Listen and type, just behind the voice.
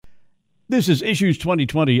This is Issues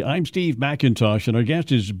 2020. I'm Steve McIntosh, and our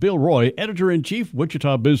guest is Bill Roy, Editor-in-Chief,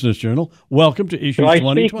 Wichita Business Journal. Welcome to Issues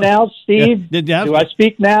 2020. Do I speak now, Steve? Yeah, Do I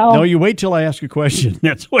speak now? No, you wait till I ask a question.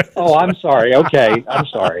 That's what. Oh, I'm sorry. Okay, I'm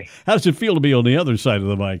sorry. How does it feel to be on the other side of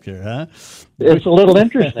the mic there, huh? It's a little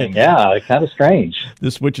interesting, yeah, kind of strange.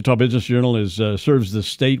 This Wichita Business Journal serves the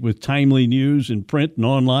state with timely news in print and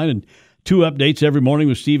online, and 2 updates every morning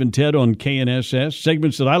with Steve and Ted on KNSS,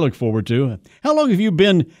 segments that I look forward to. How long have you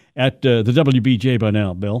been at the WBJ by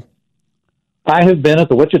now, Bill? I have been at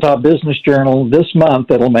the Wichita Business Journal this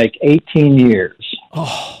month. It'll make 18 years.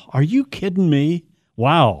 Oh, are you kidding me?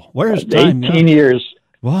 Wow. Where's time 18 now? years.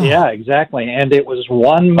 Wow. Yeah, exactly. And it was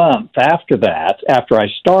 1 month after that, after I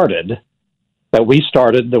started, that we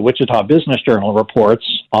started the Wichita Business Journal reports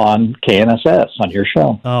on KNSS, on your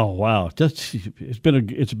show. Oh, wow. It's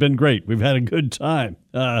been great. We've had a good time.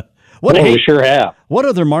 We sure have. What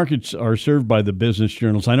other markets are served by the business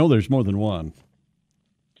journals? I know there's more than one.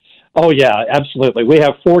 Oh, yeah, absolutely. We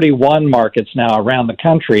have 41 markets now around the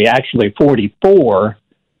country, actually 44.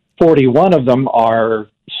 41 of them are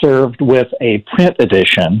served with a print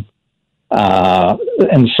edition.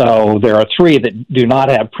 And so there are 3 that do not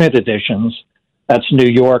have print editions. That's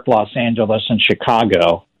New York, Los Angeles, and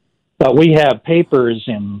Chicago. But we have papers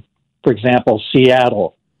in, for example,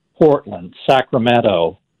 Seattle, Portland,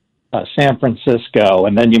 Sacramento, San Francisco,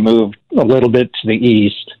 and then you move a little bit to the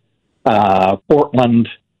east, Portland,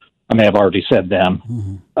 I may have already said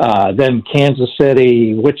them, then Kansas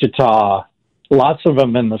City, Wichita, lots of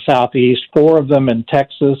them in the southeast, 4 of them in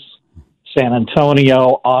Texas, San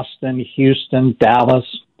Antonio, Austin, Houston, Dallas,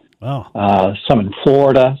 some in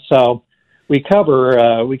Florida. So we cover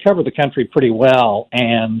the country pretty well,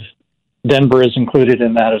 and Denver is included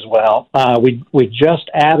in that as well. We just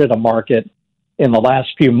added a market in the last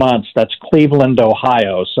few months. That's Cleveland,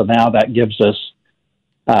 Ohio. So now that gives us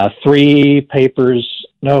 3 papers.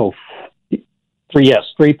 No,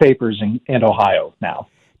 3 papers in Ohio now.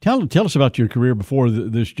 Tell us about your career before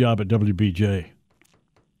this job at WBJ.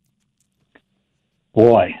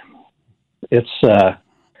 Boy, it's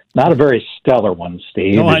not a very stellar one,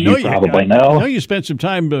 Steve. No, I know you probably know. I know you spent some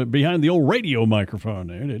time behind the old radio microphone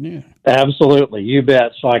there, didn't you? Absolutely, you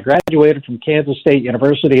bet. So I graduated from Kansas State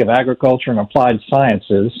University of Agriculture and Applied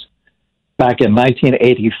Sciences back in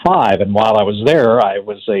 1985, and while I was there, I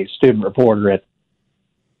was a student reporter at,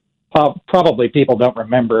 probably people don't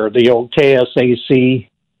remember, the old KSAC.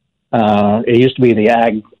 It used to be the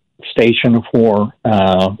ag station for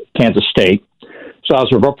Kansas State. So I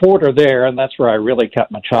was a reporter there, and that's where I really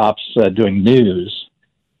cut my chops doing news.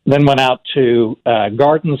 Then went out to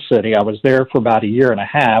Garden City. I was there for about a year and a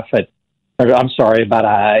half about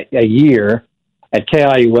a year at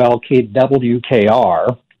KIUL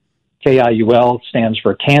KWKR. KIUL stands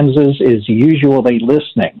for Kansas is Usually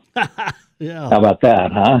Listening. Yeah. How about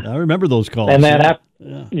that, huh? I remember those calls. And then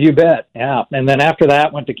you bet, yeah. And then after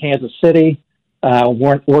that, went to Kansas City.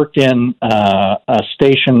 Worked in a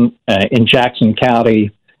station in Jackson County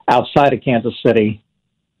outside of Kansas City.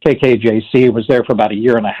 KKJC was there for about a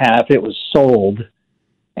year and a half. It was sold.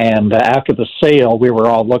 And after the sale, we were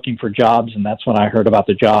all looking for jobs, and that's when I heard about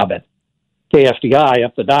the job at KFDI,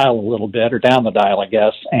 up the dial a little bit, or down the dial, I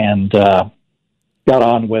guess, and got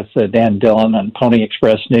on with Dan Dillon and Pony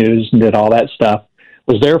Express News and did all that stuff.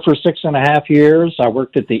 Was there for 6.5 years. I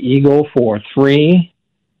worked at the Eagle for 3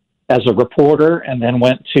 as a reporter, and then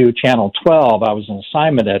went to Channel 12. I was an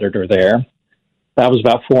assignment editor there. That was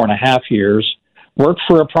about 4.5 years. Worked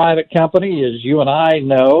for a private company, as you and I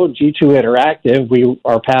know, G2 Interactive.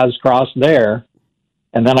 Our paths crossed there.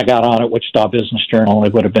 And then I got on at Wichita Business Journal.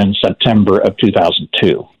 It would have been September of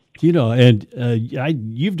 2002. You know, and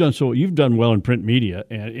you've done well in print media,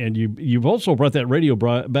 and you've also brought that radio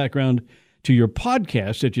background to your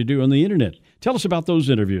podcast that you do on the internet. Tell us about those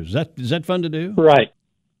interviews. Is that fun to do? Right.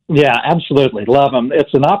 Yeah, absolutely. Love them.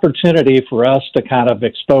 It's an opportunity for us to kind of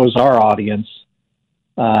expose our audience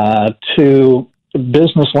to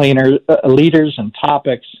business leaders and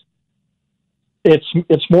topics.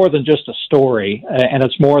 It's more than just a story, and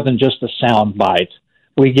it's more than just a sound bite.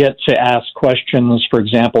 We get to ask questions. For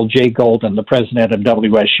example, Jay Golden, the president of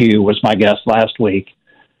WSU, was my guest last week.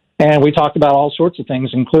 And we talked about all sorts of things,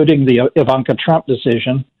 including the Ivanka Trump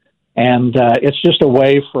decision. And it's just a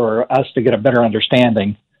way for us to get a better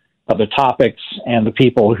understanding of the topics and the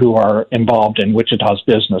people who are involved in Wichita's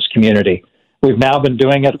business community. We've now been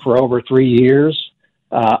doing it for over 3 years.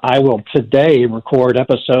 I will today record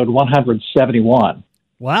episode 171.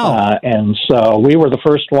 Wow. And so we were the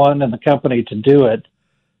first one in the company to do it.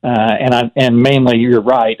 And mainly, you're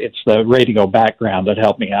right, it's the radio background that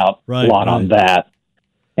helped me out a lot on that.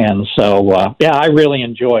 And so, yeah, I really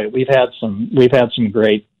enjoy it. We've had some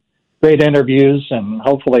great interviews, and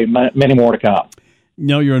hopefully many more to come.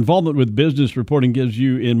 Now, your involvement with business reporting gives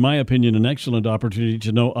you, in my opinion, an excellent opportunity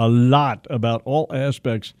to know a lot about all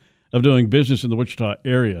aspects of doing business in the Wichita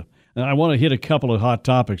area. And I want to hit a couple of hot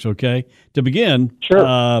topics, okay? To begin,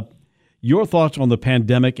 Sure. Your thoughts on the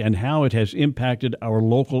pandemic and how it has impacted our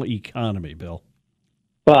local economy, Bill.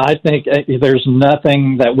 Well, I think there's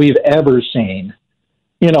nothing that we've ever seen.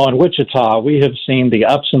 In Wichita, we have seen the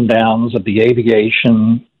ups and downs of the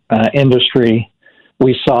aviation industry.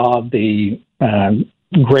 We saw the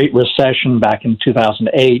Great Recession back in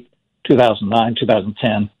 2008, 2009,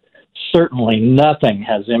 2010. Certainly nothing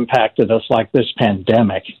has impacted us like this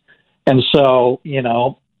pandemic. And so,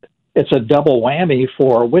 it's a double whammy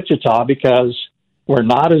for Wichita because we're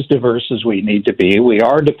not as diverse as we need to be. We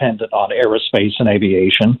are dependent on aerospace and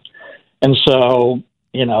aviation. And so,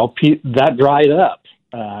 that dried up.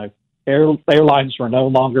 Airlines were no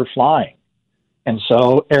longer flying. And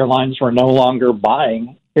so airlines were no longer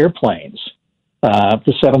buying airplanes.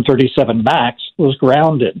 The 737 MAX was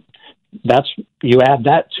grounded. You add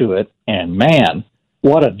that to it, and man,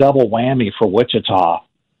 what a double whammy for Wichita.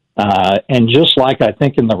 And just like I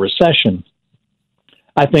think in the recession,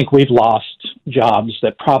 I think we've lost jobs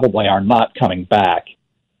that probably are not coming back.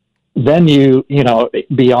 Then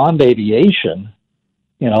beyond aviation,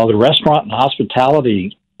 the restaurant and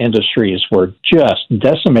hospitality industries were just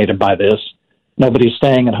decimated by this. Nobody's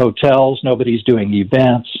staying in hotels. Nobody's doing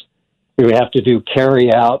events. We have to do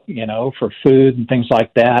carry out, for food and things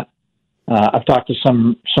like that. I've talked to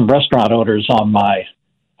some restaurant owners on my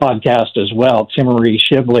podcast as well. Tim Marie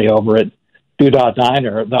Shibley over at Doodah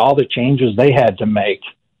Diner, all the changes they had to make.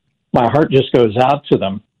 My heart just goes out to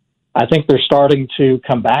them. I think they're starting to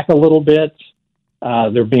come back a little bit.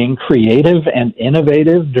 They're being creative and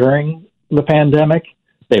innovative during the pandemic.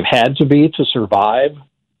 They've had to be to survive.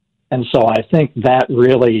 And so I think that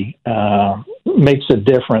really makes a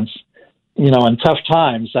difference. In tough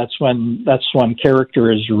times, that's when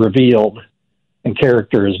character is revealed and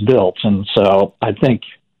character is built. And so I think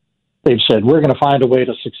they've said, we're going to find a way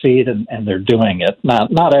to succeed, and they're doing it.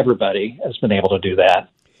 Not everybody has been able to do that,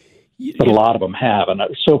 but a lot of them have, and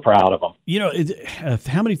I'm so proud of them.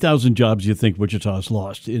 How many thousand jobs do you think Wichita's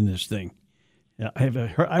lost in this thing? I've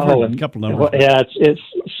heard a couple numbers. Well, yeah, it's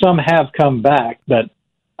some have come back, but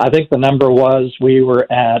I think the number was we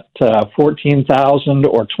were at 14,000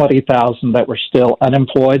 or 20,000 that were still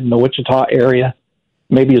unemployed in the Wichita area.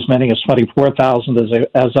 Maybe as many as 24,000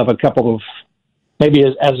 as of maybe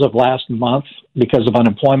as of last month because of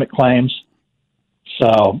unemployment claims.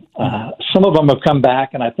 So some of them have come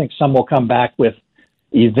back, and I think some will come back with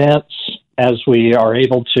events as we are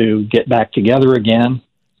able to get back together again.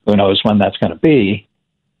 Who knows when that's going to be?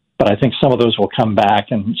 But I think some of those will come back,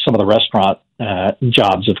 and some of the restaurant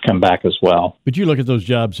jobs have come back as well. But you look at those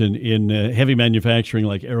jobs in heavy manufacturing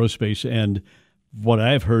like aerospace, and what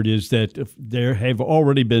I've heard is that there have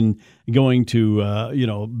already been going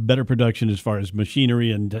to better production as far as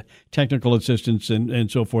machinery and technical assistance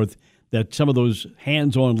and so forth, that some of those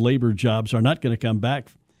hands-on labor jobs are not going to come back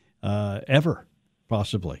ever,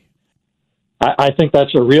 possibly. I think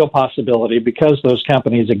that's a real possibility because those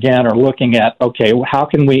companies, again, are looking at, okay, how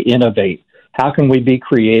can we innovate? How can we be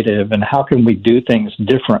creative? And how can we do things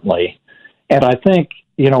differently? And I think,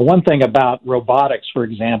 one thing about robotics, for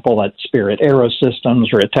example, at Spirit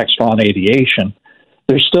Aerosystems or at Textron Aviation,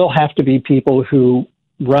 there still have to be people who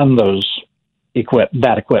run that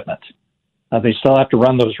equipment. They still have to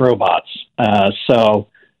run those robots. So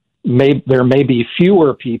there may be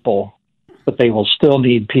fewer people, but they will still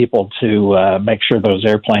need people to make sure those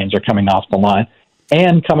airplanes are coming off the line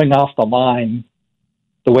and coming off the line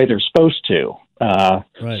the way they're supposed to.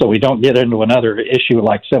 Right. So we don't get into another issue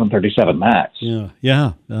like 737 MAX.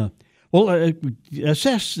 Yeah. Well,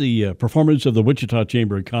 assess the performance of the Wichita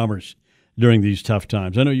Chamber of Commerce during these tough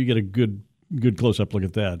times. I know you get a good close-up look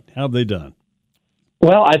at that. How have they done?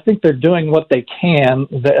 Well, I think they're doing what they can.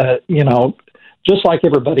 Just like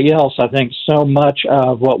everybody else, I think so much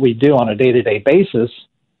of what we do on a day-to-day basis,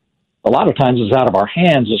 a lot of times is out of our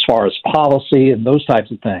hands as far as policy and those types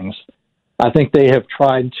of things. I think they have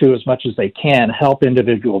tried to, as much as they can, help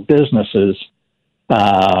individual businesses,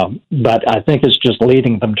 but I think it's just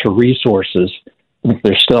leading them to resources. I think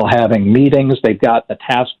they're still having meetings. They've got a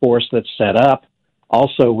task force that's set up,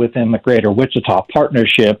 also within the Greater Wichita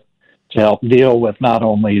Partnership, to help deal with not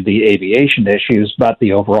only the aviation issues, but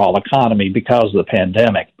the overall economy because of the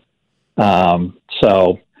pandemic.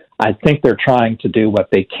 So I think they're trying to do what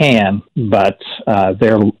they can, but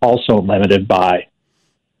they're also limited by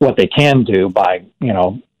what they can do by,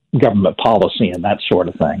 government policy and that sort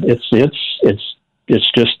of thing. It's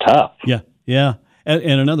just tough. Yeah, yeah. And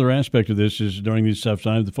another aspect of this is during these tough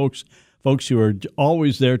times, the folks who are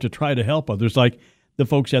always there to try to help others, like the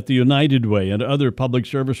folks at the United Way and other public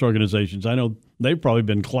service organizations. I know they've probably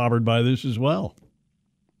been clobbered by this as well.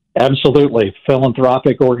 Absolutely.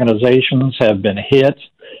 Philanthropic organizations have been hit.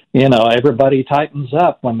 Everybody tightens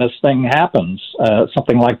up when this thing happens,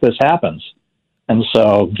 something like this happens. And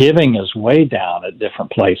so giving is way down at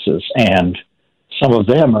different places, and some of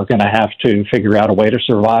them are going to have to figure out a way to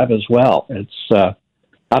survive as well.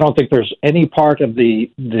 I don't think there's any part of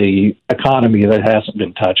the economy that hasn't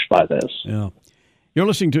been touched by this. Yeah. You're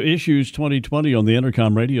listening to Issues 2020 on the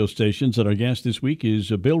Intercom radio stations, and our guest this week is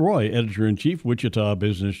Bill Roy, Editor-in-Chief, Wichita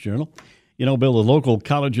Business Journal. Bill, the local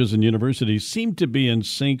colleges and universities seem to be in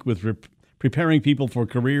sync with preparing people for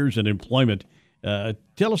careers and employment.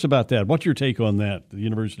 Tell us about that. What's your take on that, the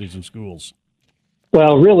universities and schools?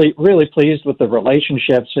 Well, really, really pleased with the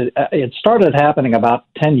relationships. It started happening about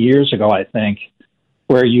 10 years ago, I think,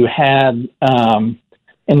 where you had,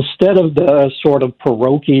 instead of the sort of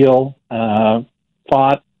parochial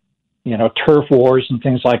fought, turf wars and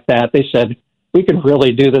things like that, they said, we could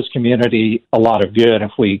really do this community a lot of good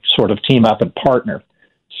if we sort of team up and partner.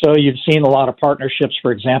 So you've seen a lot of partnerships,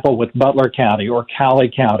 for example, with Butler County or Cowley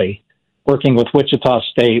County, working with Wichita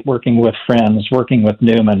State, working with Friends, working with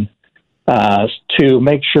Newman, to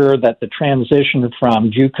make sure that the transition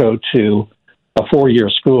from JUCO to a 4-year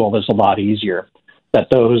school is a lot easier, that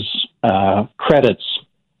those credits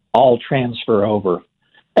all transfer over.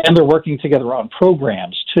 And they're working together on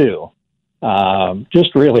programs, too.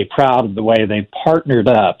 Just really proud of the way they partnered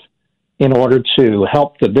up in order to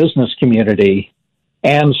help the business community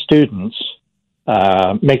and students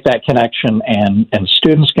make that connection, and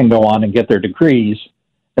students can go on and get their degrees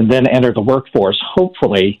and then enter the workforce,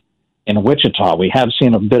 hopefully, in Wichita. We have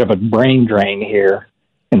seen a bit of a brain drain here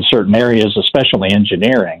in certain areas, especially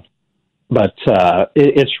engineering. But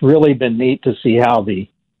it's really been neat to see how the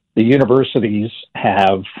universities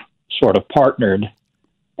have sort of partnered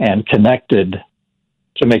and connected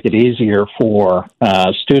to make it easier for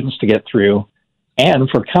students to get through and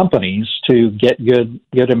for companies to get good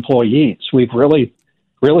employees. We've really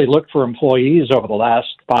looked for employees over the last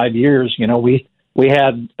 5 years. We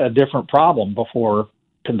had a different problem before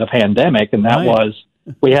the pandemic, and that was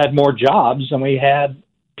we had more jobs and we had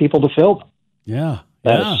people to fill them. Yeah.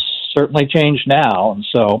 That's certainly changed now. And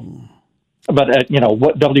so, but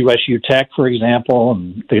what WSU Tech, for example,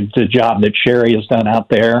 and the job that Sherry has done out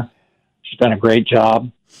there, she's done a great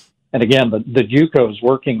job. And again, the JUCOs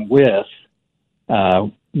working with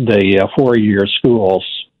the 4-year schools,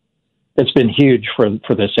 it's been huge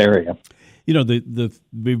for this area. We're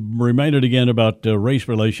reminded again about race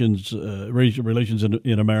relations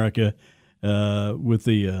in America with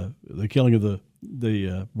the killing of the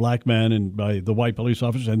black man and by the white police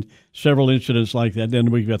officers, and several incidents like that. Then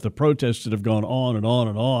we've got the protests that have gone on and on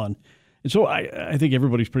and on. And so I think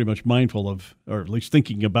everybody's pretty much mindful of, or at least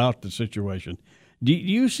thinking about the situation. Do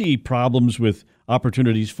you see problems with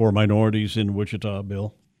opportunities for minorities in Wichita,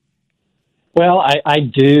 Bill? Well, I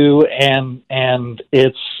do, and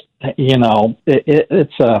it's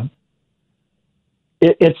it's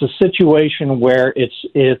a situation where it's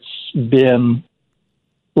been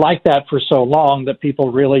like that for so long that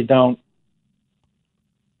people really don't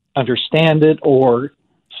understand it or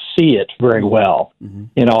see it very well.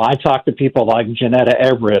 Mm-hmm. I talk to people like Janetta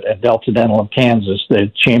Everett at Delta Dental of Kansas,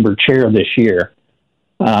 the chamber chair this year,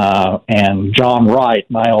 and John Wright,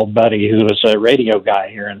 my old buddy, who is a radio guy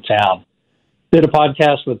here in town, did a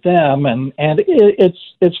podcast with them, and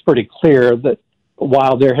it's pretty clear that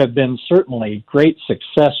while there have been certainly great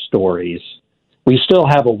success stories, we still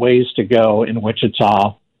have a ways to go in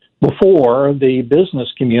Wichita before the business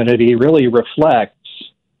community really reflects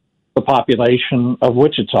the population of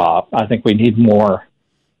Wichita. I think we need more.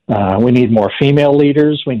 We need more female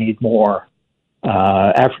leaders. We need more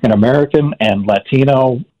African American and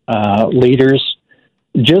Latino leaders,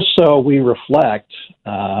 just so we reflect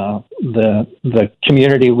the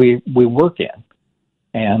community we work in.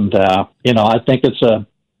 And I think it's going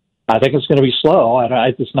to be slow.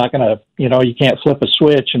 It's not going to, you can't flip a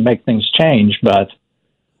switch and make things change. But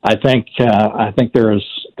I think there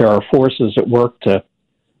are forces at work to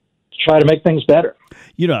try to make things better.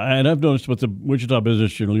 And I've noticed with the Wichita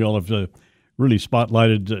Business Journal, you all have really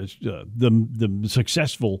spotlighted the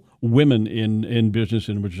successful women in business,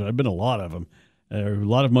 in which I've been a lot of them. A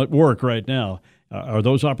lot of them at work right now. Are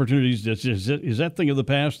those opportunities? Is that thing of the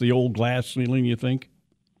past? The old glass ceiling, you think?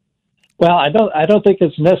 Well, I don't think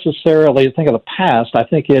it's necessarily a thing of the past. I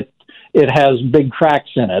think it has big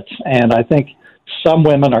cracks in it, and I think some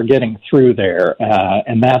women are getting through there,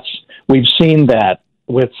 and we've seen that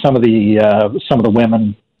with some of the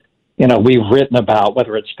women. We've written about,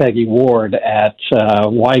 whether it's Peggy Ward at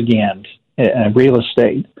Wygand Real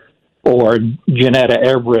Estate, or Janetta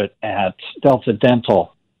Everett at Delta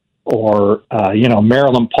Dental, or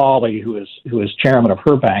Marilyn Pauley, who is chairman of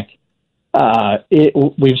her bank.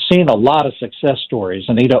 We've seen a lot of success stories.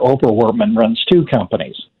 Anita Oberwertman runs 2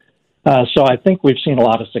 companies. So I think we've seen a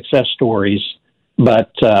lot of success stories,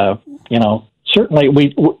 but,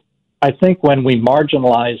 certainly I think when we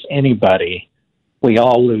marginalize anybody, we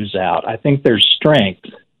all lose out. I think there's strength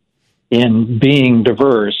in being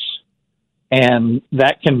diverse, and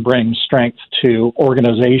that can bring strength to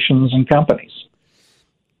organizations and companies.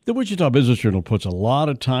 The Wichita Business Journal puts a lot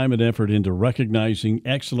of time and effort into recognizing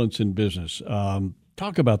excellence in business.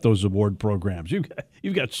 Talk about those award programs.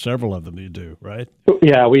 You've got several of them you do, right?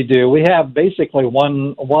 Yeah, we do. We have basically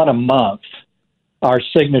one a month, our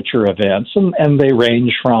signature events, and they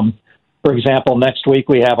range from, for example, next week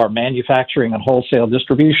we have our Manufacturing and Wholesale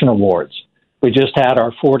Distribution Awards. We just had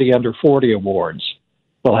our 40 Under 40 Awards.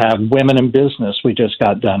 We'll have Women in Business we just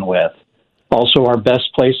got done with. Also, our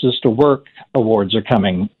Best Places to Work Awards are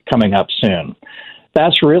coming up soon.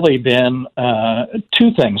 That's really been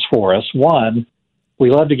 2 things for us. One,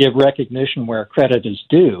 we love to give recognition where credit is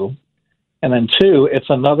due. And then 2, it's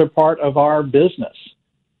another part of our business.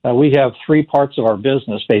 We have 3 parts of our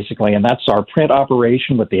business, basically, and that's our print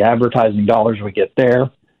operation with the advertising dollars we get there,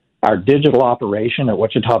 our digital operation at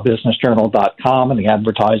wichitabusinessjournal.com and the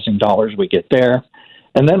advertising dollars we get there,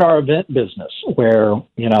 and then our event business where,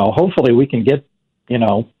 hopefully we can get,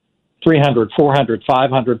 300, 400,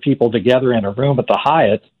 500 people together in a room at the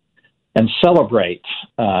Hyatt and celebrate,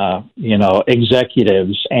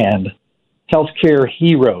 executives and healthcare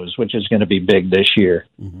heroes, which is going to be big this year.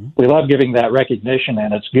 Mm-hmm. We love giving that recognition,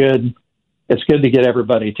 and it's good. It's good to get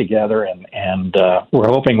everybody together, and we're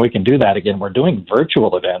hoping we can do that again. We're doing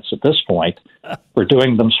virtual events at this point. We're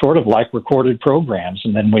doing them sort of like recorded programs,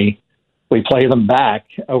 and then we play them back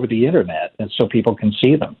over the internet, and so people can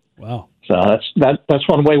see them. Wow! So that's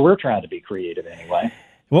one way we're trying to be creative, anyway.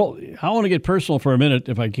 Well, I want to get personal for a minute,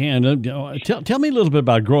 if I can. Tell me a little bit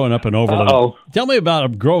about growing up in Overland. Uh-oh. Tell me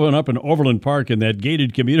about growing up in Overland Park in that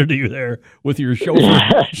gated community there with your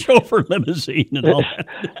chauffeur limousine and all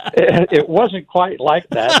that. It wasn't quite like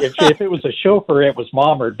that. If it was a chauffeur, it was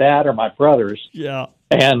mom or dad or my brothers. Yeah.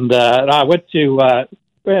 And I went to,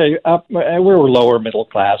 we were lower middle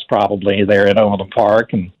class probably there in Overland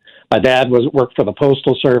Park. And my dad worked for the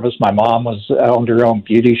Postal Service. My mom owned her own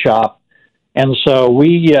beauty shop. And so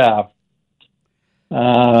we did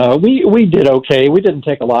okay. We didn't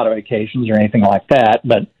take a lot of vacations or anything like that,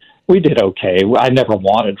 but we did okay. I never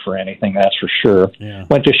wanted for anything, that's for sure. Yeah.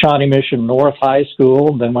 Went to Shawnee Mission North High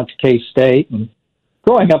School, then went to K-State. And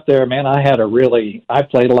growing up there, man, I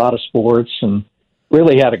played a lot of sports and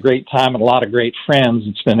really had a great time and a lot of great friends.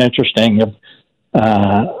 It's been interesting.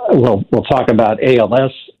 We'll talk about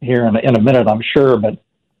ALS here in a minute, I'm sure, but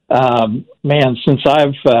man, since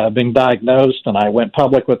I've been diagnosed and I went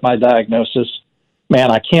public with my diagnosis,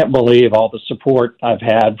 man, I can't believe all the support I've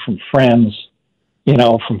had from friends,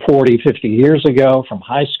 from 40, 50 years ago, from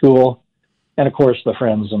high school, and of course the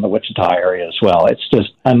friends in the Wichita area as well. It's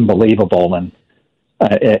just unbelievable, and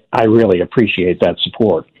I really appreciate that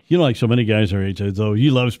support. Like so many guys our age, though,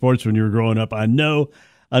 you love sports when you were growing up. I know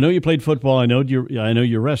you played football. I know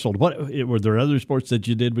you wrestled. Were there other sports that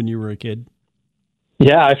you did when you were a kid?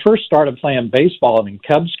 Yeah, I first started playing baseball in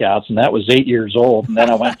Cub Scouts, and that was 8 years old. And then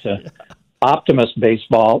I went to Optimist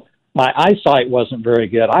baseball. My eyesight wasn't very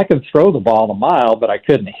good. I could throw the ball a mile, but I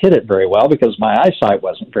couldn't hit it very well because my eyesight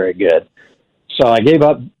wasn't very good. So I gave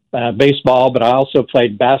up baseball, but I also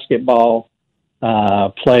played basketball. I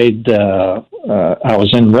was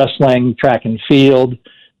in wrestling, track and field.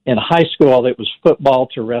 In high school, it was football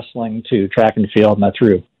to wrestling to track and field, and I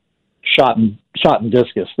threw shot and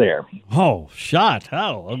discus there. Oh, shot!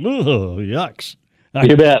 How? Yucks!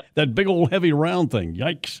 You bet. That big old heavy round thing.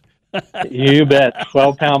 Yikes! You bet.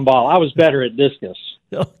 12-pound ball. I was better at discus.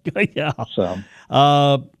 Yeah. So,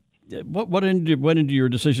 what went into your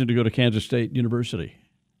decision to go to Kansas State University?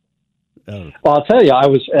 Well, I'll tell you, I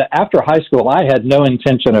was after high school. I had no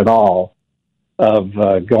intention at all of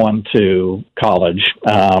going to college.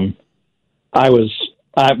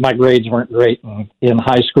 My grades weren't great in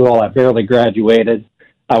high school. I barely graduated.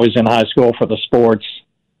 I was in high school for the sports.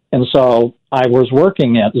 And so I was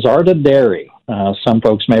working at Zarda Dairy. Some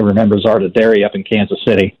folks may remember Zarda Dairy up in Kansas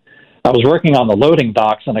City. I was working on the loading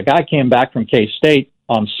docks, and a guy came back from K-State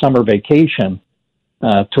on summer vacation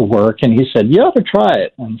to work, and he said, you ought to try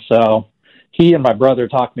it. And so he and my brother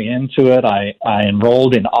talked me into it. I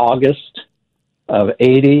enrolled in August of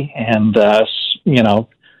 80 and,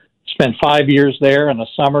 spent 5 years there in the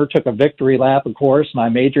summer, took a victory lap, of course, and I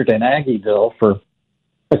majored in Aggieville for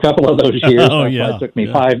a couple of those years. Why it took me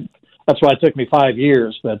that's why it took me 5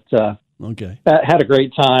 years, but okay. Had a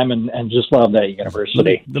great time and just loved that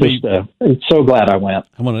university. So glad I went.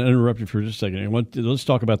 I want to interrupt you for just a second. Let's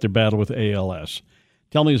talk about their battle with ALS.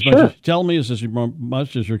 Tell me as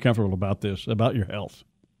much as you're comfortable about this, about your health.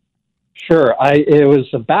 Sure. It was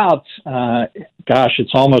about,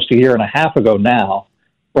 it's almost a year and a half ago now,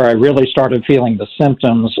 where I really started feeling the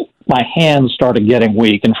symptoms. My hands started getting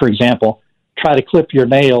weak. And for example, try to clip your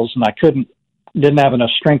nails, and I didn't have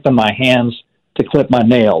enough strength in my hands to clip my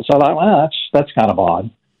nails. I thought, well, that's kind of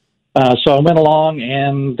odd. So I went along,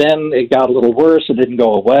 and then it got a little worse. It didn't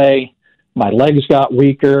go away. My legs got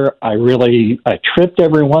weaker. I tripped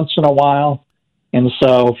every once in a while. And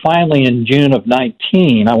so finally in June of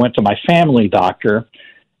 19, I went to my family doctor,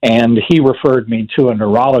 and he referred me to a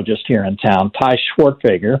neurologist here in town, Ty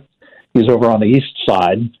Schwartfager. He's over on the east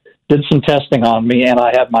side. Did some testing on me, and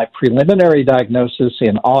I had my preliminary diagnosis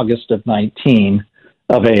in August of 19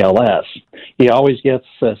 of ALS. He always gets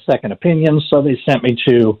second opinions, so they sent me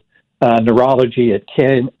to neurology at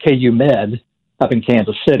KU Med up in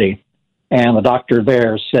Kansas City. And the doctor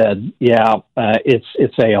there said,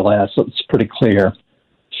 it's ALS. It's pretty clear.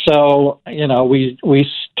 So, we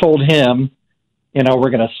told him, we're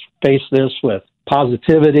going to face this with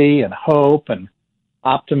positivity and hope and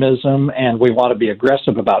optimism, and we want to be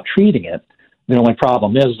aggressive about treating it. The only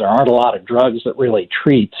problem is there aren't a lot of drugs that really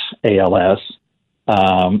treat ALS.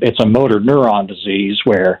 It's a motor neuron disease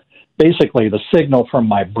where basically the signal from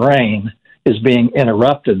my brain is being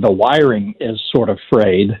interrupted. The wiring is sort of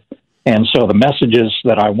frayed. And so the messages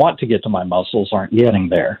that I want to get to my muscles aren't getting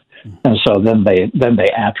there. And so then they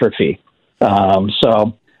atrophy.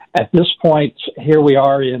 So at this point, here we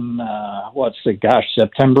are in,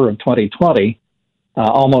 September of 2020,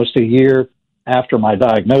 almost a year after my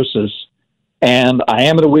diagnosis. And I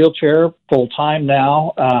am in a wheelchair full time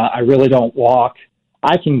now. I really don't walk.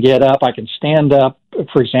 I can get up. I can stand up,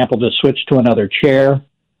 for example, to switch to another chair.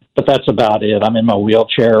 But that's about it. I'm in my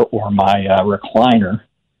wheelchair or my recliner.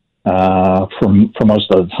 For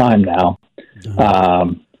most of the time now.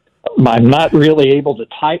 I'm not really able to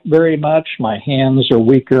type very much. My hands are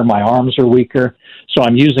weaker. My arms are weaker. So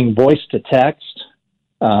I'm using voice to text.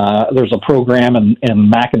 There's a program in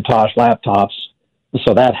Macintosh laptops,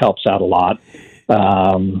 so that helps out a lot.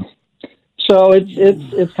 So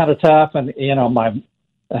it's kind of tough. And,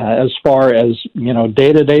 as far as,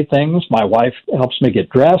 day-to-day things, my wife helps me get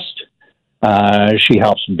dressed. She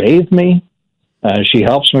helps bathe me. She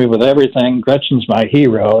helps me with everything. Gretchen's my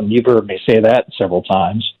hero, and you've heard me say that several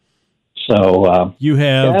times. So you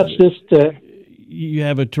have that's just you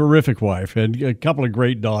have a terrific wife and a couple of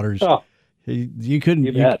great daughters. Oh, you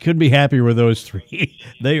couldn't be happier with those three.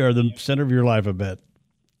 They are the center of your life, I bet.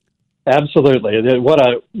 Absolutely.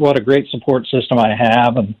 What a great support system I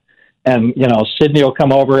have, and Sydney will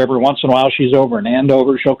come over every once in a while. She's over in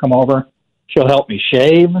Andover. She'll come over. She'll help me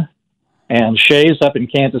shave. And Shay's up in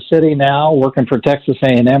Kansas City now, working for Texas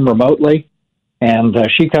A&M remotely. And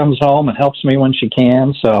she comes home and helps me when she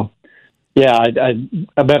can. So,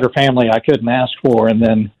 a better family I couldn't ask for. And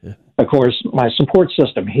then, of course, my support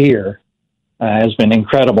system here has been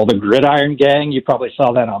incredible. The Gridiron Gang, you probably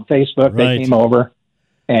saw that on Facebook. Right. They came over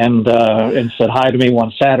and said hi to me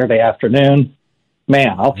one Saturday afternoon.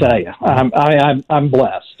 Man, I'll tell you, I'm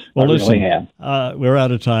blessed. Well, listen, really am. We're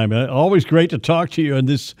out of time. Always great to talk to you, and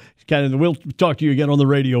we'll talk to you again on the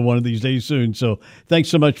radio one of these days soon. So thanks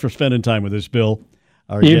so much for spending time with us, Bill.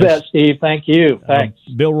 You bet, Steve. Thank you. Thanks.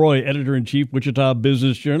 Bill Roy, Editor-in-Chief, Wichita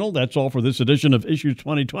Business Journal. That's all for this edition of Issues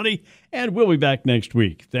 2020, and we'll be back next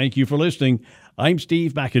week. Thank you for listening. I'm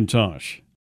Steve McIntosh.